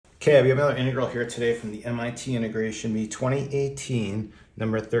Okay, we have another integral here today from the MIT Integration Bee 2018,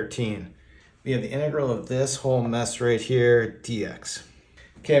 number 13. We have the integral of this whole mess right here, dx.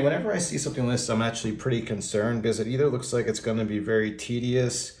 Okay, whenever I see something like this, I'm actually pretty concerned because it either looks like it's going to be very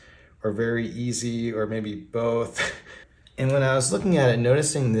tedious or very easy or maybe both. And when I was looking at it,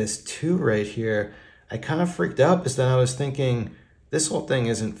 noticing this 2 right here, I kind of freaked out because then I was thinking, this whole thing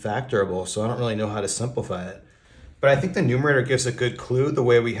isn't factorable, so I don't really know how to simplify it. But I think the numerator gives a good clue. The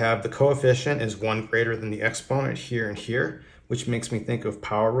way we have the coefficient is 1 greater than the exponent here and here, which makes me think of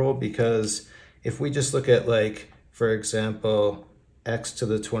power rule, because if we just look at, like, for example, x to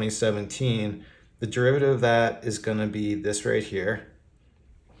the 2017, the derivative of that is going to be this right here.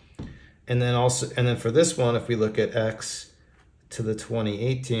 And then for this one, if we look at x to the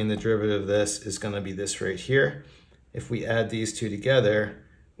 2018, the derivative of this is going to be this right here. If we add these two together,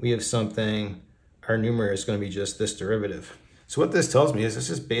 we have something. Our numerator is going to be just this derivative. So what this tells me is this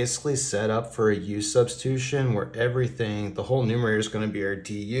is basically set up for a u substitution where everything, the whole numerator is going to be our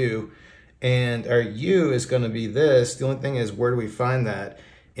du, and our u is going to be this. The only thing is, where do we find that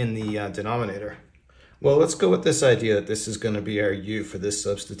in the denominator? Well, let's go with this idea that this is going to be our u for this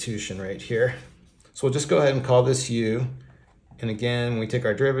substitution right here. So we'll just go ahead and call this u. And again, when we take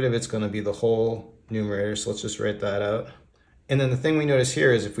our derivative, it's going to be the whole numerator. So let's just write that out. And then the thing we notice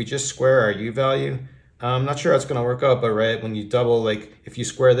here is if we just square our u value, I'm not sure how it's going to work out, but right, when you double, like if you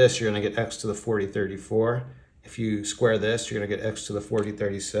square this, you're going to get x to the 4034. If you square this, you're going to get x to the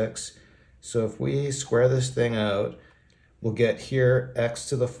 4036. So if we square this thing out, we'll get here x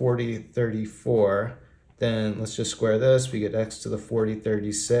to the 4034. Then let's just square this, we get x to the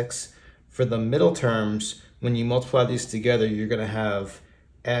 4036. For the middle terms, when you multiply these together, you're going to have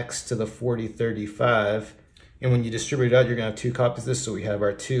x to the 4035. And when you distribute it out, you're going to have 2 copies of this, so we have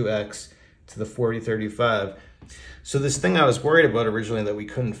our 2x to the 4035. So this thing I was worried about originally, that we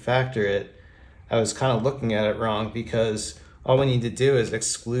couldn't factor it, I was kind of looking at it wrong, because all we need to do is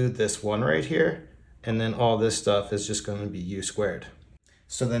exclude this 1 right here, and then all this stuff is just going to be u squared.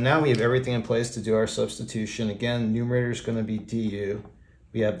 So then now we have everything in place to do our substitution. Again, numerator is going to be du.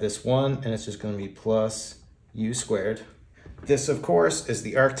 We have this 1, and it's just going to be plus u squared. This, of course, is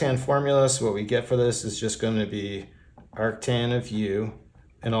the arctan formula, so what we get for this is just going to be arctan of u,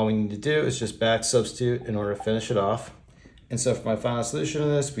 and all we need to do is just back substitute in order to finish it off. And so for my final solution of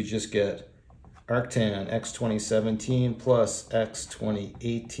this, we just get arctan x 2017 plus x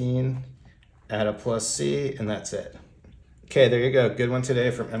 2018, add a plus c, and that's it. Okay, there you go. Good one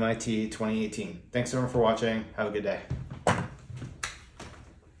today from MIT 2018. Thanks everyone for watching. Have a good day.